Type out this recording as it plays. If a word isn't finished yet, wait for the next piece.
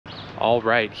All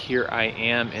right, here I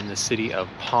am in the city of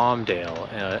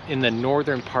Palmdale, in the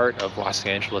northern part of Los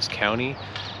Angeles County.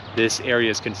 This area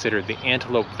is considered the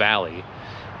Antelope Valley,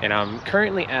 and I'm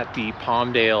currently at the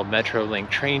Palmdale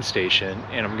Metrolink train station,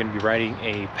 and I'm going to be riding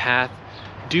a path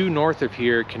due north of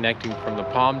here, connecting from the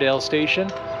Palmdale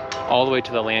station all the way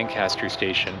to the Lancaster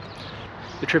station.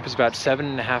 The trip is about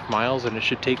 7.5 miles, and it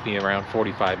should take me around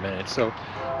 45 minutes, so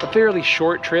a fairly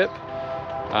short trip,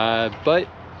 but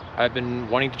I've been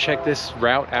wanting to check this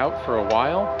route out for a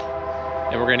while,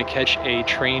 and we're going to catch a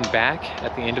train back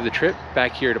at the end of the trip,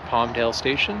 back here to Palmdale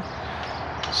Station.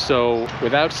 So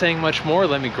without saying much more,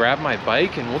 let me grab my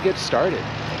bike and we'll get started.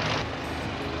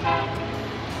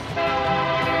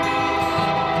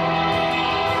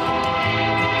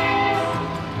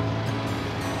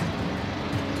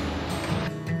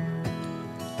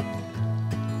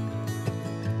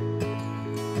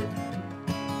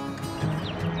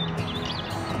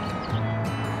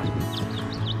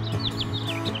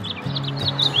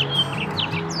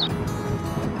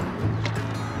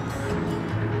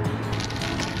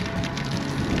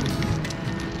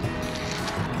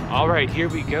 All right, here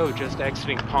we go, just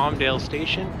exiting Palmdale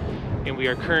Station, and we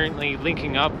are currently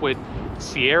linking up with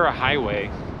Sierra Highway.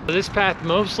 This path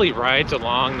mostly rides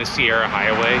along the Sierra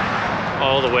Highway,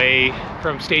 all the way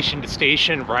from station to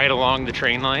station, right along the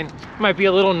train line. It might be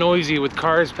a little noisy with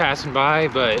cars passing by,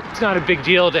 but it's not a big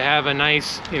deal to have a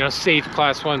nice, safe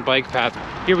Class 1 bike path.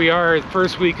 Here we are, the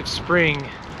first week of spring.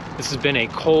 This has been a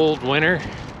cold winter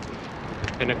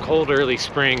and a cold early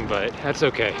spring, but that's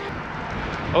okay.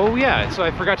 Oh yeah, so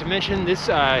I forgot to mention, this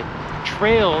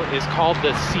trail is called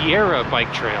the Sierra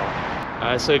Bike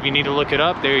Trail. So if you need to look it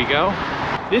up, there you go.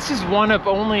 This is one of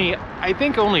I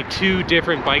think only 2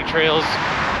 different bike trails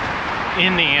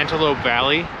in the Antelope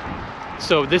Valley.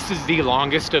 So this is the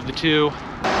longest of the 2.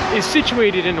 It's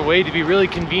situated in a way to be really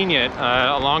convenient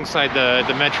alongside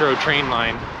the metro train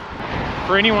line.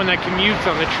 For anyone that commutes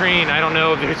on the train, I don't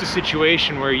know if there's a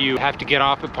situation where you have to get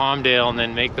off at Palmdale and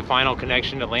then make the final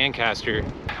connection to Lancaster,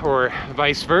 or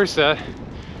vice versa.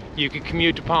 You could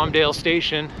commute to Palmdale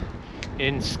Station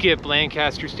and skip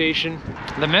Lancaster Station.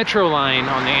 The metro line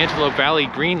on the Antelope Valley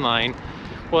Green Line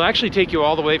will actually take you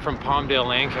all the way from Palmdale,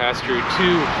 Lancaster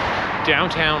to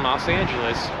downtown Los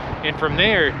Angeles. And from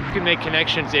there, you can make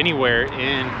connections anywhere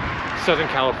in Southern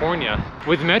California.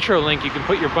 With Metrolink, you can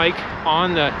put your bike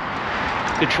on the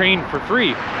train for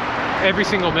free. Every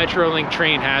single Metrolink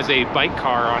train has a bike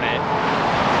car on it,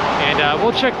 and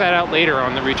we'll check that out later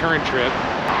on the return trip.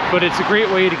 But it's a great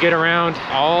way to get around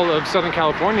all of Southern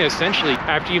California, essentially.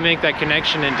 After you make that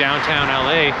connection in downtown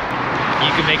LA,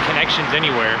 you can make connections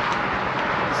anywhere.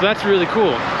 So that's really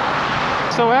cool.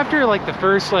 So after like the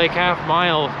first half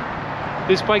mile,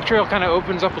 this bike trail kind of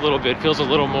opens up a little bit, feels a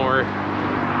little more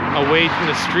away from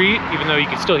the street, even though you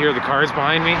can still hear the cars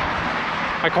behind me.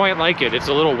 I quite like it. It's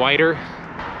a little wider,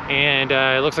 and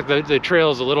it looks like the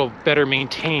trail is a little better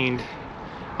maintained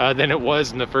than it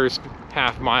was in the first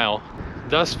half mile.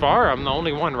 Thus far, I'm the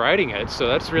only one riding it, so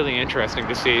that's really interesting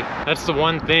to see. That's the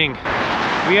one thing.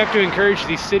 We have to encourage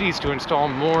these cities to install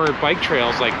more bike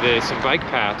trails like this and bike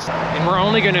paths, and we're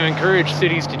only going to encourage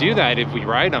cities to do that if we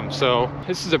ride them. So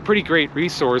this is a pretty great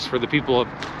resource for the people of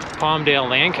Palmdale,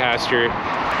 Lancaster.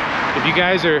 If you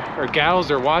guys or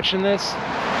gals are watching this,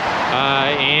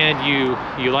 and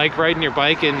you like riding your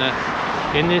bike in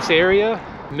this area,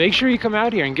 make sure you come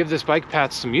out here and give this bike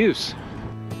path some use.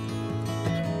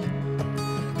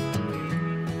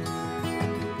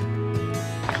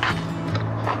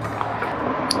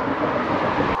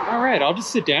 All right, I'll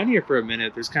just sit down here for a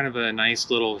minute. There's kind of a nice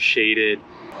little shaded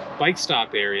bike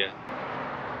stop area.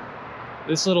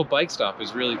 This little bike stop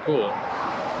is really cool.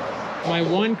 My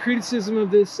one criticism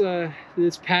of this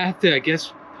this path, I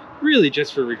guess, really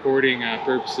just for recording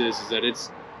purposes, is that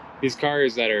these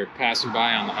cars that are passing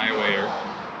by on the highway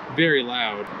are very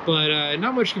loud, but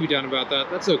not much can be done about that.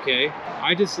 That's okay.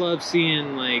 I just love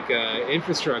seeing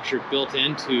infrastructure built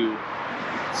into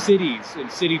cities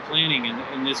and city planning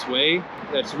in this way.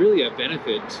 That's really a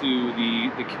benefit to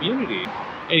the community.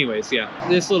 Anyways, yeah,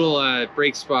 this little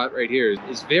break spot right here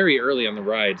is very early on the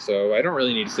ride, so I don't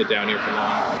really need to sit down here for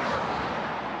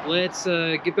long. Let's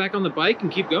get back on the bike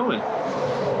and keep going.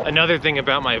 Another thing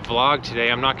about my vlog today,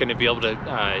 I'm not going to be able to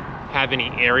have any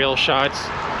aerial shots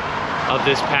of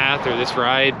this path or this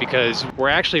ride, because we're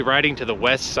actually riding to the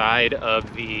west side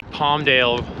of the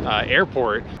Palmdale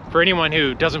airport. For anyone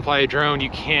who doesn't fly a drone, you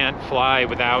can't fly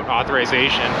without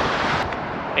authorization,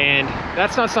 and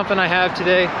that's not something I have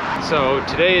today. So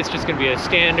today it's just going to be a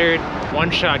standard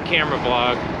one-shot camera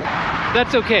vlog.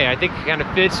 That's okay. I think it kind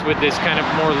of fits with this kind of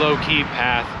more low-key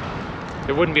path.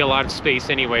 there wouldn't be a lot of space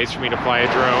anyways for me to fly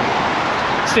a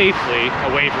drone safely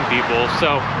away from people.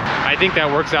 So I think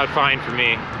that works out fine for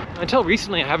me. Until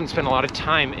recently, I haven't spent a lot of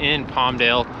time in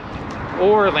Palmdale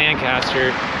or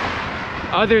Lancaster,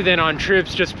 other than on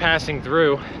trips just passing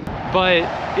through. But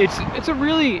it's a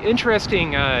really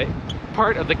interesting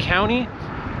part of the county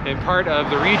and part of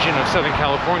the region of Southern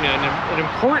California, and an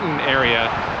important area.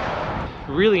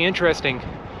 Really interesting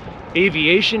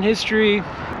aviation history.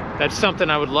 That's something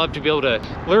I would love to be able to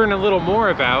learn a little more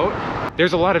about.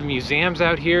 There's a lot of museums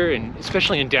out here, and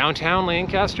especially in downtown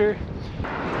Lancaster.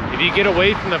 If you get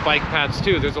away from the bike paths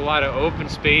too, there's a lot of open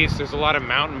space, there's a lot of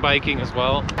mountain biking as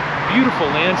well. Beautiful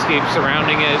landscape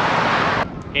surrounding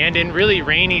it. And in really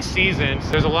rainy seasons,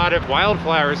 there's a lot of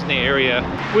wildflowers in the area,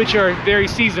 which are very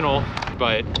seasonal.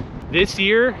 But this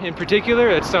year in particular,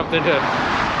 it's something to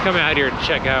come out here and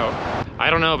check out. I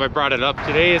don't know if I brought it up.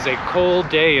 Today is a cold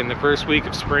day in the first week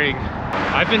of spring.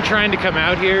 I've been trying to come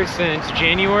out here since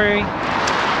January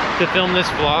to film this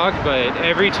vlog, but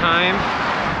every time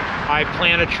I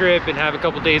plan a trip and have a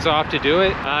couple days off to do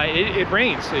it, it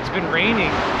rains. It's been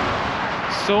raining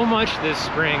so much this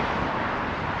spring.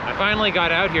 I finally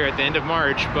got out here at the end of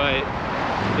March, but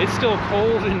it's still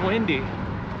cold and windy.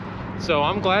 So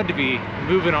I'm glad to be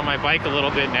moving on my bike a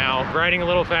little bit now, riding a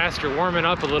little faster, warming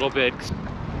up a little bit.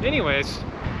 Anyways,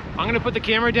 I'm gonna put the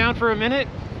camera down for a minute.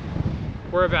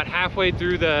 We're about halfway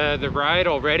through the ride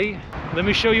already. Let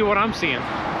me show you what I'm seeing.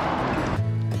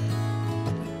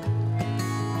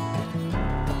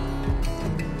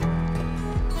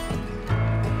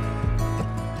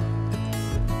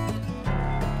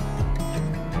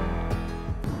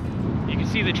 You can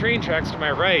see the train tracks to my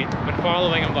right. I've been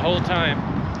following them the whole time.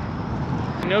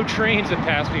 No trains have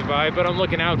passed me by, but I'm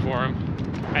looking out for them.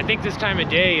 I think this time of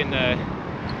day in the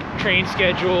train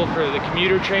schedule for the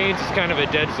commuter trains is kind of a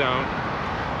dead zone.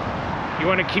 You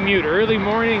want to commute early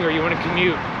morning, or you want to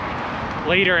commute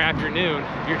later afternoon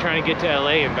if you're trying to get to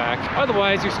LA and back.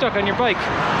 Otherwise, you're stuck on your bike.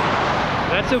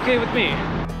 That's okay with me.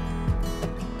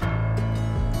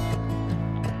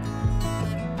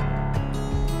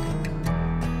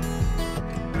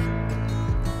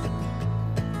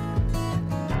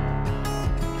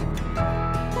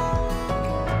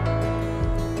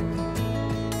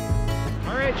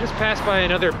 Just passed by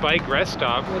another bike rest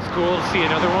stop. That's cool to see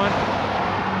another one.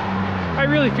 I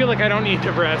really feel like I don't need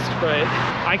to rest, but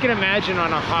I can imagine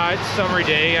on a hot summer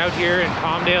day out here in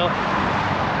Palmdale.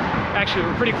 Actually,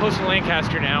 we're pretty close to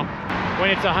Lancaster now. When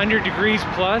it's 100 degrees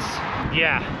plus,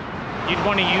 yeah, you'd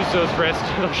want to use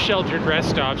those sheltered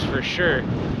rest stops for sure.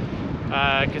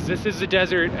 Because this is the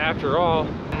desert after all.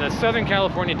 And the Southern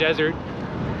California desert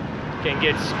can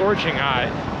get scorching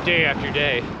hot day after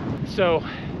day. So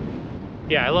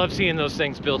yeah, I love seeing those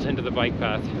things built into the bike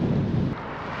path.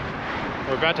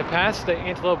 We're about to pass the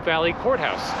Antelope Valley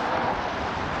courthouse.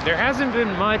 There hasn't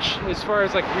been much as far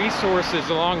as like resources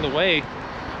along the way.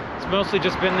 It's mostly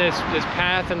just been this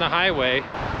path and the highway.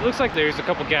 It looks like there's a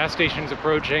couple gas stations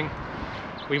approaching.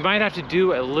 We might have to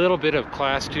do a little bit of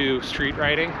class 2 street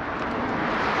riding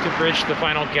to bridge the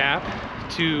final gap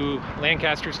to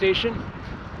Lancaster Station.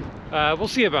 We'll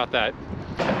see about that.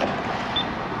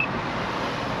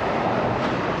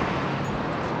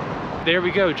 There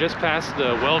we go, just past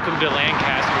the Welcome to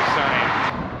Lancaster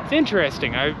sign. It's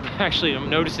interesting. I'm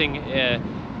noticing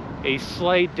a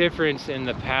slight difference in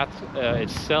the path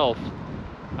itself.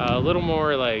 A little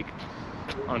more like,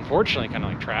 unfortunately, kind of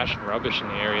like trash and rubbish in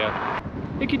the area.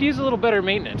 It could use a little better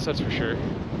maintenance, that's for sure.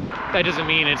 That doesn't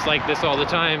mean it's like this all the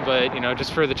time, but you know,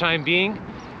 just for the time being,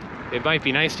 it might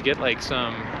be nice to get like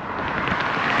some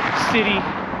city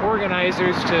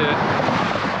organizers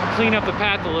to clean up the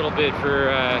path a little bit for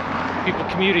people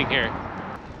commuting here.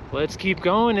 Let's keep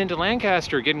going into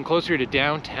Lancaster, getting closer to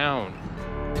downtown.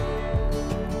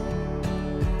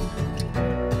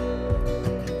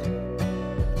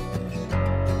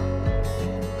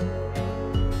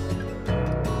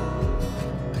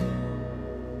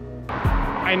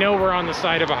 I know we're on the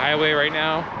side of a highway right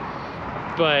now,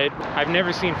 but I've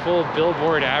never seen full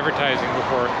billboard advertising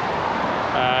before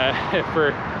for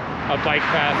a bike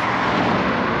path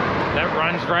that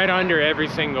runs right under every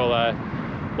single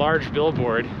large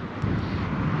billboard.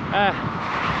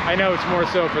 I know it's more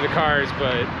so for the cars,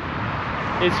 but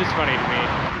it's just funny to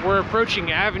me. We're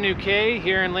approaching Avenue K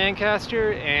here in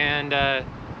Lancaster, and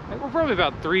we're probably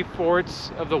about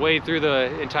 3/4 of the way through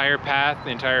the entire path,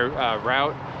 the entire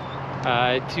route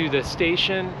to the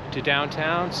station, to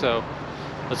downtown, so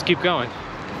let's keep going.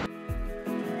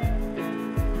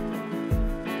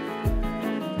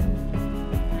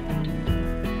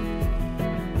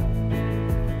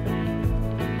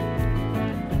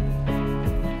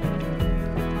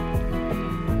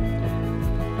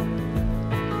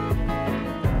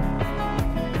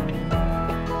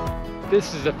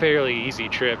 this is a fairly easy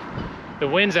trip. The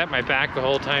wind's at my back the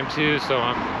whole time too, so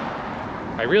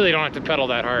I really don't have to pedal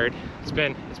that hard. It's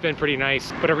been pretty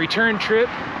nice. But a return trip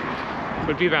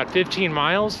would be about 15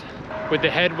 miles with the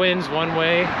headwinds one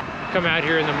way. Come out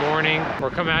here in the morning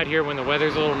or come out here when the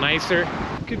weather's a little nicer.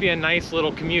 Could be a nice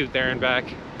little commute there and back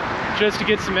just to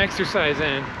get some exercise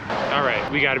in. All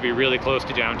right, we got to be really close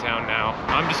to downtown now.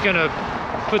 I'm just gonna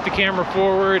put the camera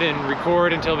forward and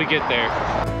record until we get there.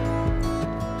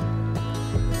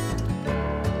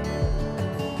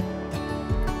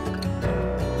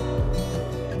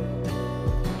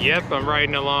 Yep, I'm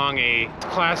riding along a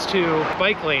class 2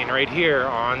 bike lane right here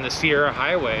on the Sierra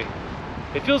Highway.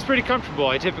 It feels pretty comfortable.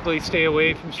 I typically stay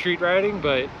away from street riding,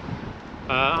 but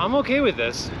I'm okay with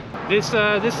this. This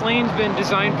lane's been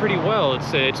designed pretty well.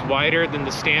 It's wider than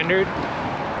the standard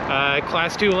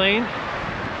class 2 lane,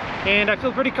 and I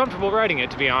feel pretty comfortable riding it,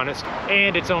 to be honest.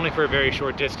 And it's only for a very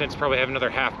short distance, probably have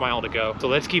another half mile to go. So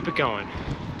let's keep it going.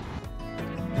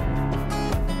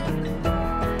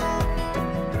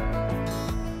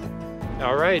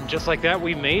 All right, just like that,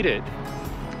 we made it.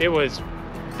 It was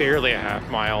barely a half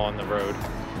mile on the road.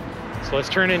 So let's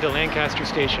turn into Lancaster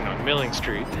Station on Milling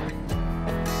Street.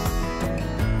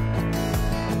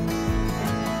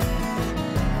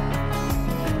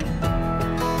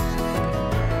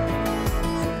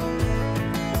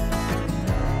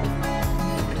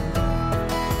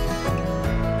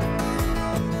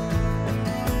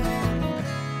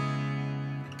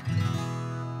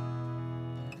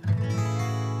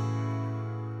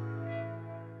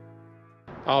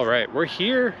 All right, we're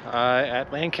here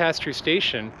at Lancaster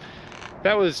Station.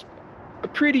 That was a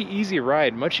pretty easy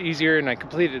ride, much easier, and I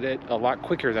completed it a lot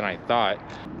quicker than I thought.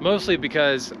 Mostly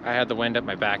because I had the wind at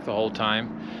my back the whole time,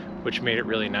 which made it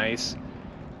really nice.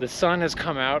 The sun has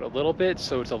come out a little bit,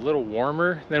 so it's a little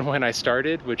warmer than when I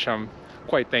started, which I'm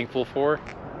quite thankful for.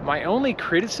 My only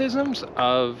criticisms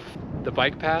of the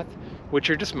bike path, which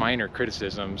are just minor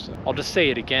criticisms, I'll just say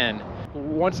it again.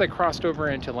 Once I crossed over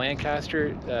into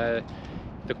Lancaster,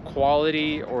 the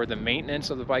quality or the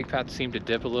maintenance of the bike path seemed to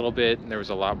dip a little bit, and there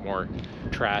was a lot more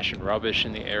trash and rubbish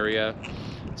in the area.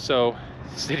 So,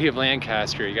 city of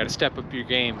Lancaster, you got to step up your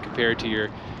game compared to your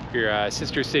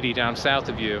sister city down south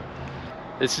of you.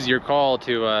 This is your call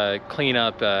to clean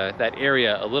up that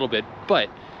area a little bit. But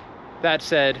that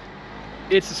said,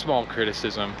 it's a small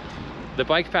criticism. The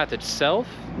bike path itself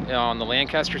on the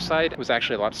Lancaster side was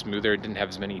actually a lot smoother. It didn't have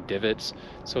as many divots,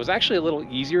 so it was actually a little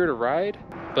easier to ride.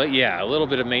 But yeah, a little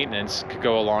bit of maintenance could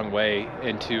go a long way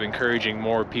into encouraging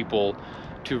more people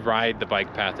to ride the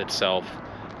bike path itself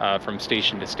from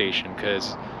station to station,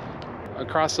 because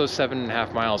across those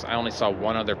 7.5 miles, I only saw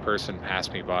one other person pass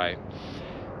me by.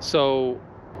 So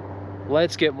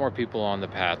let's get more people on the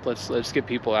path. Let's get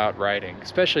people out riding,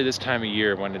 especially this time of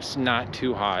year when it's not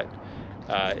too hot.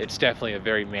 It's definitely a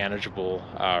very manageable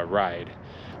ride.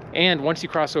 And once you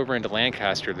cross over into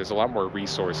Lancaster, there's a lot more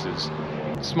resources.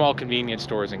 Small convenience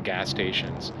stores and gas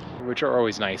stations, which are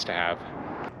always nice to have.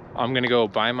 I'm gonna go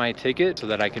buy my ticket so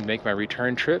that I can make my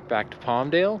return trip back to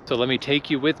Palmdale. So let me take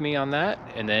you with me on that,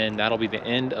 and then that'll be the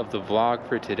end of the vlog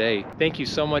for today. Thank you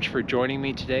so much for joining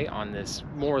me today on this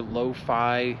more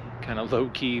lo-fi, kind of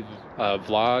low-key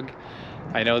vlog.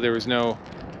 I know there was no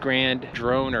grand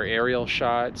drone or aerial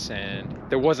shots, and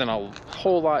there wasn't a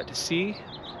whole lot to see,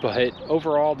 but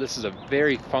overall this is a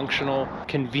very functional,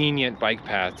 convenient bike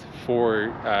path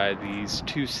for these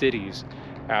two cities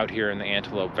out here in the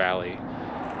Antelope Valley.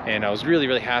 And I was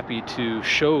really happy to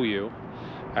show you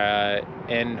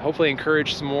and hopefully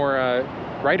encourage some more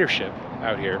ridership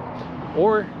out here.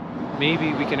 Or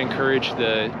maybe we can encourage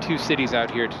the two cities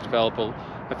out here to develop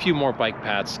a few more bike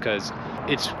paths, because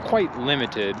it's quite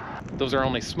limited. Those are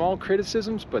only small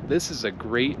criticisms, but this is a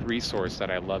great resource that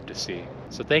I love to see.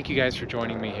 So thank you guys for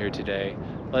joining me here today.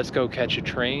 Let's go catch a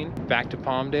train back to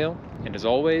Palmdale, and as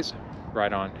always,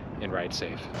 ride on and ride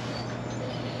safe.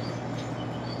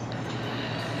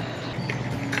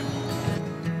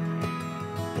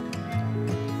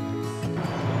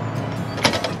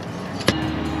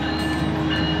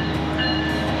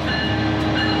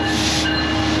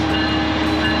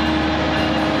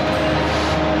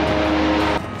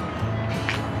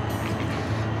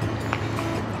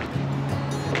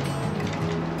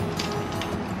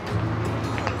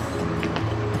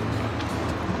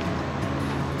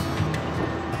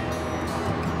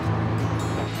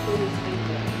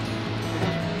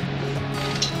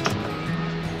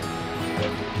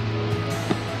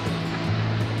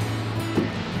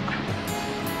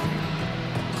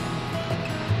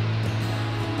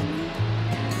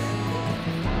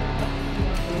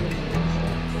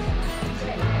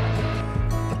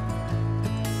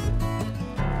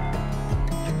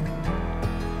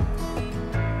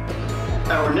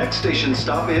 Our next station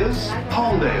stop is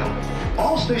Palmdale.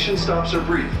 All station stops are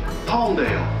brief.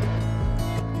 Palmdale.